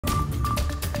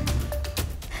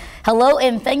Hello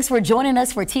and thanks for joining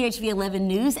us for THV 11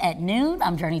 News at noon.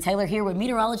 I'm Jurnee Taylor here with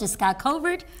meteorologist Scott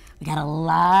Covert. We got a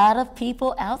lot of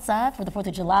people outside for the 4th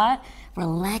of July,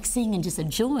 relaxing and just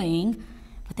enjoying.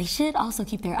 But they should also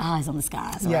keep their eyes on the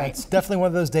skies. Yeah, right? It's definitely one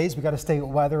of those days we got to stay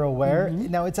weather aware.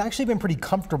 Now, it's actually been pretty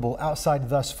comfortable outside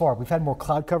thus far. We've had more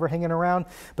cloud cover hanging around,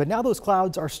 but now those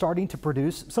clouds are starting to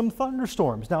produce some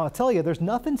thunderstorms. Now, I'll tell you, there's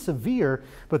nothing severe,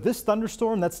 but this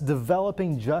thunderstorm that's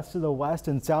developing just to the west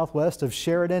and southwest of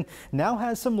Sheridan now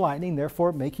has some lightning,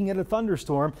 therefore making it a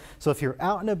thunderstorm. So if you're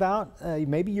out and about,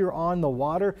 maybe you're on the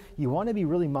water, you want to be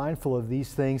really mindful of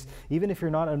these things, even if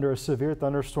you're not under a severe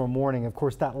thunderstorm warning. Of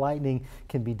course, that lightning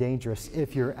can be dangerous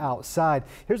if you're outside.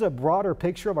 Here's a broader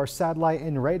picture of our satellite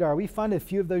and radar. We find a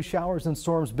few of those showers and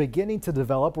storms beginning to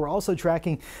develop. We're also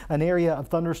tracking an area of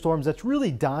thunderstorms that's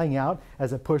really dying out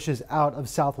as it pushes out of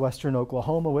southwestern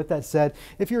Oklahoma. With that said,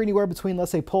 if you're anywhere between,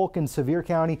 let's say, Polk and Sevier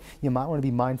County, you might want to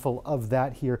be mindful of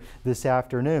that here this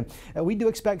afternoon. We do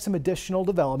expect some additional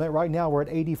development. Right now we're at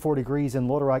 84 degrees in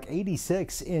Little Rock,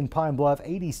 86 in Pine Bluff,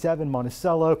 87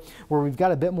 Monticello, where we've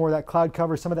got a bit more of that cloud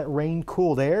cover, some of that rain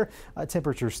cooled air.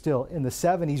 Temperatures still in the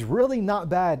 70s. Really not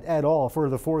bad at all for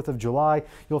the 4th of July.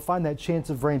 You'll find that chance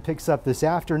of rain picks up this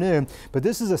afternoon, but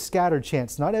this is a scattered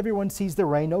chance. Not everyone sees the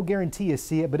rain. No guarantee you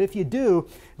see it, but if you do,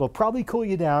 it'll probably cool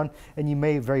you down and you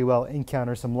may very well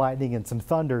encounter some lightning and some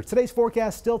thunder. Today's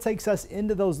forecast still takes us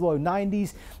into those low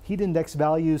 90s. Heat index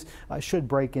values should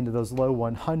break into those low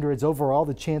 100s. Overall,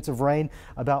 the chance of rain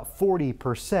about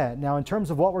 40%. Now, in terms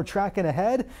of what we're tracking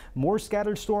ahead, more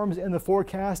scattered storms in the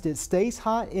forecast. It stays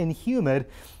hot and humid,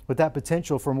 with that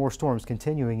potential for more storms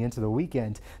continuing into the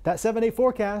weekend. That 7-day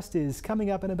forecast is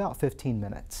coming up in about 15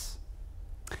 minutes.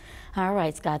 All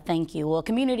right, Scott, thank you. Well,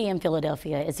 community in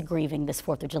Philadelphia is grieving this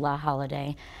 4th of July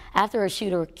holiday after a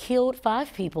shooter killed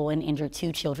 5 people and injured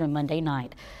 2 children Monday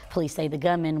night. Police say the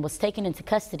gunman was taken into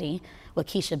custody.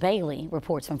 Waukesha Bailey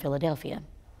reports from Philadelphia.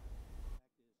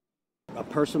 A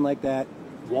person like that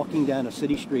walking down a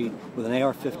city street with an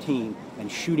AR-15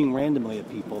 and shooting randomly at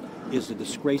people is a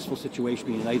disgraceful situation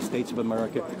in the United States of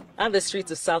America. On the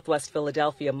streets of Southwest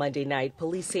Philadelphia Monday night,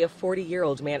 police say a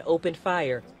 40-year-old man opened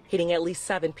fire, hitting at least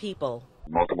 7 people.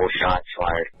 Multiple shots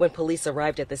fired. When police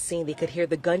arrived at the scene, they could hear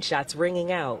the gunshots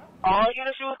ringing out. All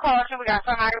units was caution. We got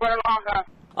somebody with a long gun.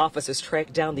 Officers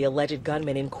tracked down the alleged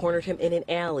gunman and cornered him in an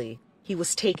alley. He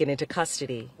was taken into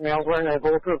custody. I was wearing a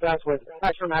bulletproof vest with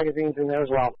extra magazines in there as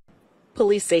well.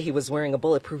 Police say he was wearing a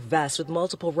bulletproof vest with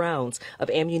multiple rounds of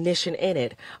ammunition in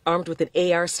it, armed with an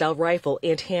AR-style rifle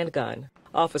and handgun.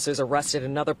 Officers arrested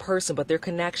another person, but their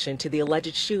connection to the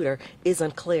alleged shooter is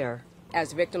unclear.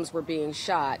 As victims were being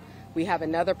shot, we have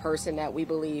another person that we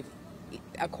believe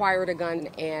acquired a gun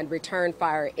and returned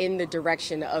fire in the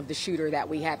direction of the shooter that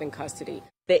we have in custody.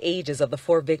 The ages of the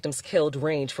 4 victims killed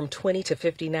range from 20 to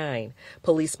 59.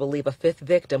 Police believe a 5th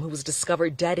victim who was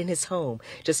discovered dead in his home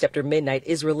just after midnight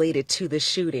is related to the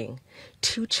shooting.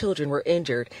 2 children were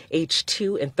injured, aged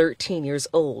 2 and 13 years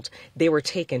old. They were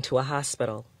taken to a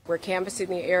hospital. We're canvassing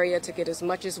the area to get as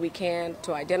much as we can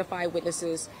to identify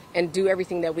witnesses and do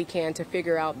everything that we can to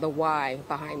figure out the why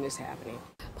behind this happening.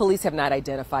 Police have not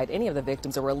identified any of the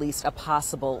victims or released a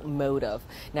possible motive.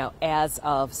 Now, as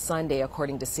of Sunday,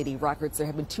 according to city records, there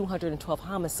have been 212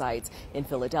 homicides in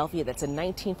Philadelphia. That's a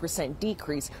 19%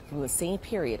 decrease from the same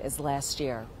period as last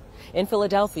year. In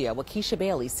Philadelphia, Waukesha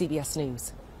Bailey, CBS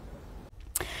News.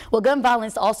 Well, gun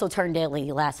violence also turned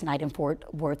deadly last night in Fort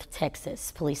Worth,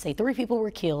 Texas. Police say 3 people were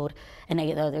killed and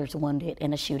 8 others wounded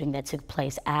in a shooting that took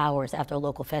place hours after a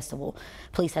local festival.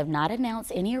 Police have not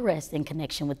announced any arrests in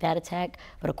connection with that attack,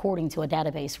 but according to a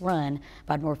database run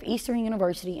by Northeastern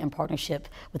University in partnership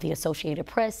with the Associated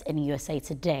Press and USA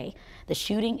Today, the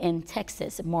shooting in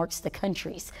Texas marks the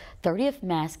country's 30th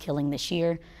mass killing this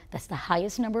year. That's the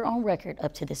highest number on record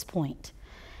up to this point.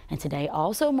 And today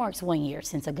also marks 1 year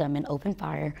since a gunman opened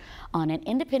fire on an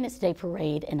Independence Day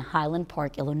parade in Highland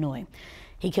Park, Illinois.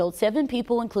 He killed 7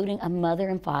 people, including a mother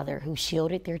and father who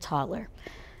shielded their toddler.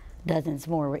 Dozens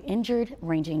more were injured,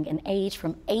 ranging in age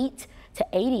from 8 to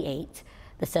 88.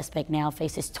 The suspect now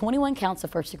faces 21 counts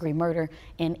of first-degree murder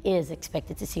and is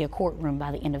expected to see a courtroom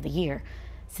by the end of the year.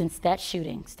 Since that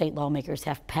shooting, state lawmakers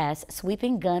have passed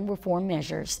sweeping gun reform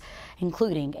measures,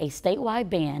 including a statewide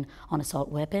ban on assault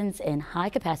weapons and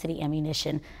high-capacity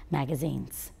ammunition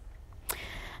magazines.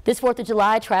 This 4th of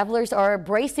July, travelers are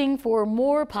bracing for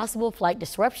more possible flight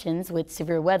disruptions with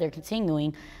severe weather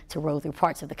continuing to roll through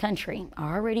parts of the country.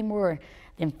 Already more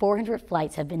than 400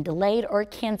 flights have been delayed or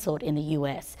canceled in the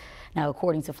U.S. Now,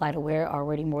 according to FlightAware,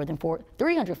 already more than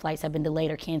 300 flights have been delayed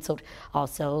or canceled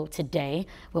also today,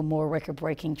 with more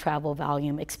record-breaking travel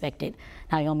volume expected.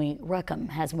 Naomi Ruckham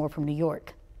has more from New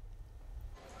York.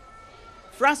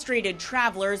 Frustrated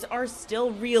travelers are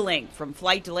still reeling from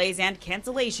flight delays and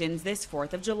cancellations this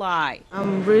 4th of July.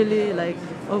 I'm really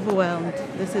overwhelmed.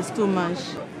 This is too much.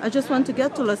 I just want to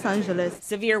get to Los Angeles.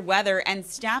 Severe weather and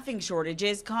staffing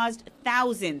shortages caused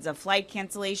thousands of flight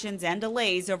cancellations and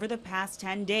delays over the past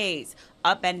 10 days,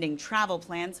 upending travel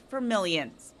plans for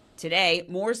millions. Today,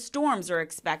 more storms are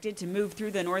expected to move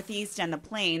through the Northeast and the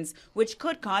Plains, which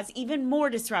could cause even more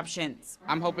disruptions.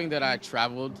 I'm hoping that I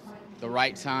traveled the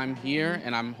right time here,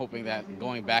 and I'm hoping that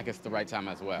going back is the right time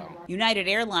as well. United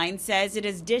Airlines says it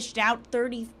has dished out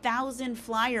 30,000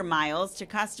 flyer miles to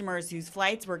customers whose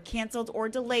flights were canceled or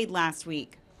delayed last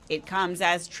week. It comes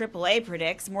as AAA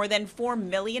predicts more than 4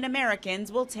 million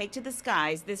Americans will take to the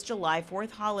skies this July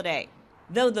 4th holiday.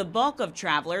 Though the bulk of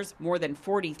travelers, more than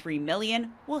 43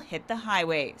 million, will hit the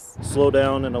highways. Slow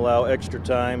down and allow extra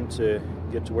time to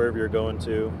get to wherever you're going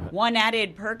to. One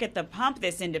added perk at the pump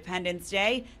this Independence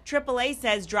Day, AAA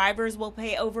says drivers will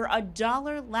pay over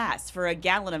 $1 less for a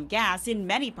gallon of gas in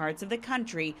many parts of the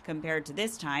country compared to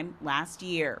this time last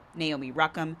year. Naomi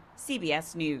Ruckham,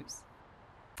 CBS News.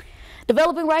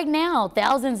 Developing right now,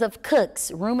 thousands of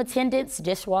cooks, room attendants,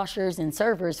 dishwashers, and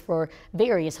servers for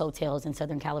various hotels in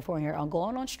Southern California are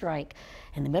going on strike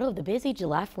in the middle of the busy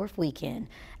July 4th weekend.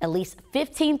 At least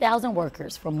 15,000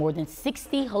 workers from more than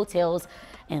 60 hotels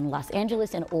in Los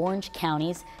Angeles and Orange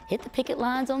counties hit the picket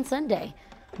lines on Sunday.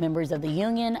 Members of the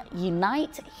union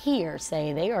Unite Here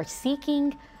say they are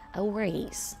seeking a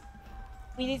raise.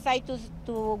 We decided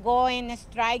to go in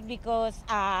strike because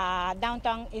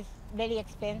downtown is very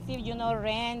expensive,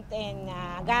 rent and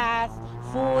gas,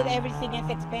 food, everything is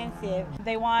expensive.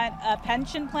 They want a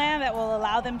pension plan that will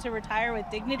allow them to retire with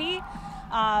dignity.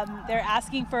 They're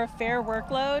asking for a fair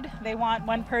workload. They want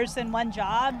one person, one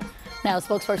job. Now, a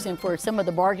spokesperson for some of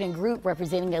the bargaining group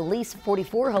representing at least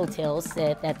 44 hotels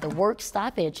said that the work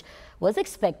stoppage was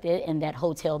expected and that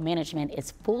hotel management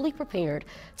is fully prepared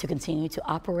to continue to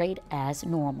operate as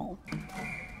normal.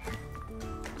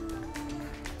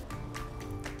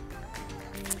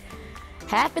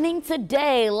 Happening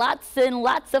today, lots and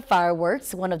lots of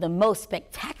fireworks. One of the most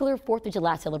spectacular 4th of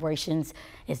July celebrations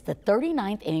is the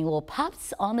 39th annual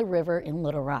Pops on the River in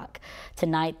Little Rock.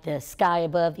 Tonight, the sky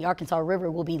above the Arkansas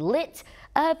River will be lit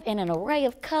up in an array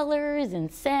of colors and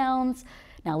sounds.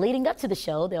 Now, leading up to the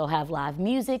show, they'll have live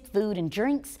music, food, and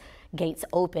drinks. Gates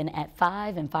open at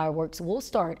 5 and fireworks will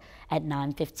start at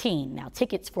 9:15. Now,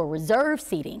 tickets for reserved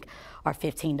seating are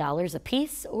 $15 a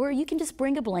piece, or you can just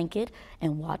bring a blanket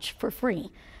and watch for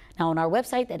free. Now, on our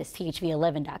website, that is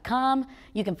thv11.com,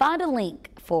 you can find a link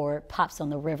for Pops on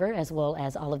the River, as well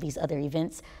as all of these other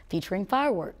events featuring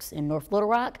fireworks. In North Little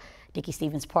Rock, Dickey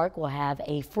Stevens Park will have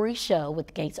a free show with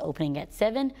the gates opening at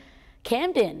 7.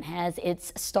 Camden has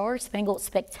its Star Spangled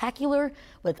Spectacular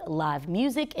with live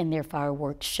music and their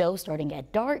fireworks show starting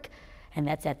at dark. And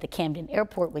that's at the Camden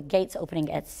Airport with gates opening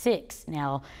at 6.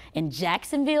 Now, in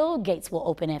Jacksonville, gates will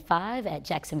open at 5 at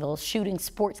Jacksonville's Shooting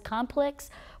Sports Complex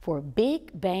for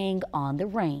Big Bang on the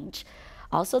Range.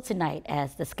 Also tonight,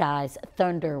 as the skies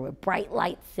thunder with bright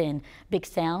lights and big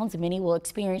sounds, many will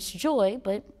experience joy,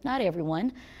 but not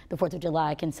everyone. The 4th of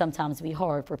July can sometimes be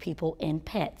hard for people and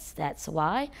pets. That's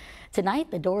why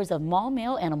tonight the doors of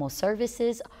Maumelle Animal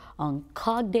Services on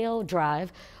Cogdale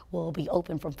Drive will be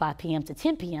open from 5 p.m. to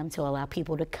 10 p.m. to allow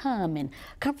people to come and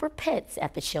comfort pets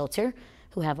at the shelter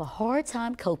who have a hard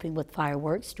time coping with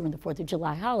fireworks during the 4th of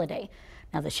July holiday.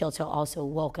 Now, the shelter also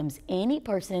welcomes any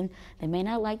person that may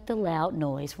not like the loud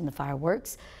noise from the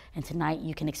fireworks. And tonight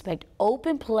you can expect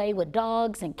open play with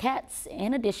dogs and cats,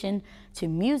 in addition to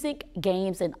music,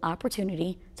 games, and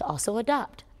opportunity to also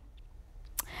adopt.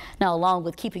 Now, along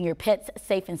with keeping your pets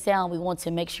safe and sound, we want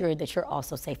to make sure that you're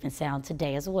also safe and sound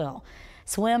today as well.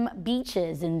 Swim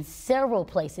beaches in several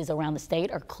places around the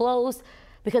state are closed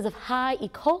because of high E.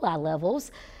 coli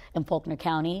levels. In Faulkner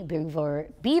County,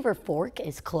 Beaver Fork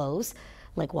is closed.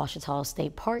 Lake Ouachita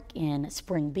State Park and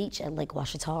Spring Beach at Lake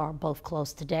Ouachita are both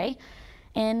closed today.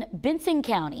 In Benson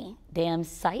County, Dam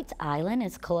Site Island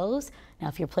is closed. Now,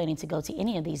 if you're planning to go to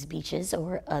any of these beaches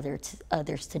or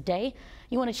others today,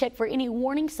 you want to check for any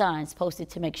warning signs posted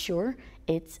to make sure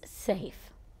it's safe.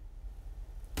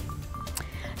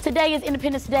 Today is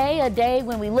Independence Day, a day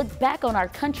when we look back on our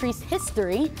country's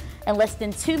history. In less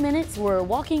than 2 minutes, we're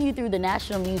walking you through the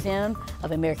National Museum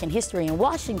of American History in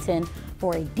Washington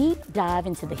for a deep dive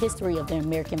into the history of the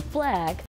American flag.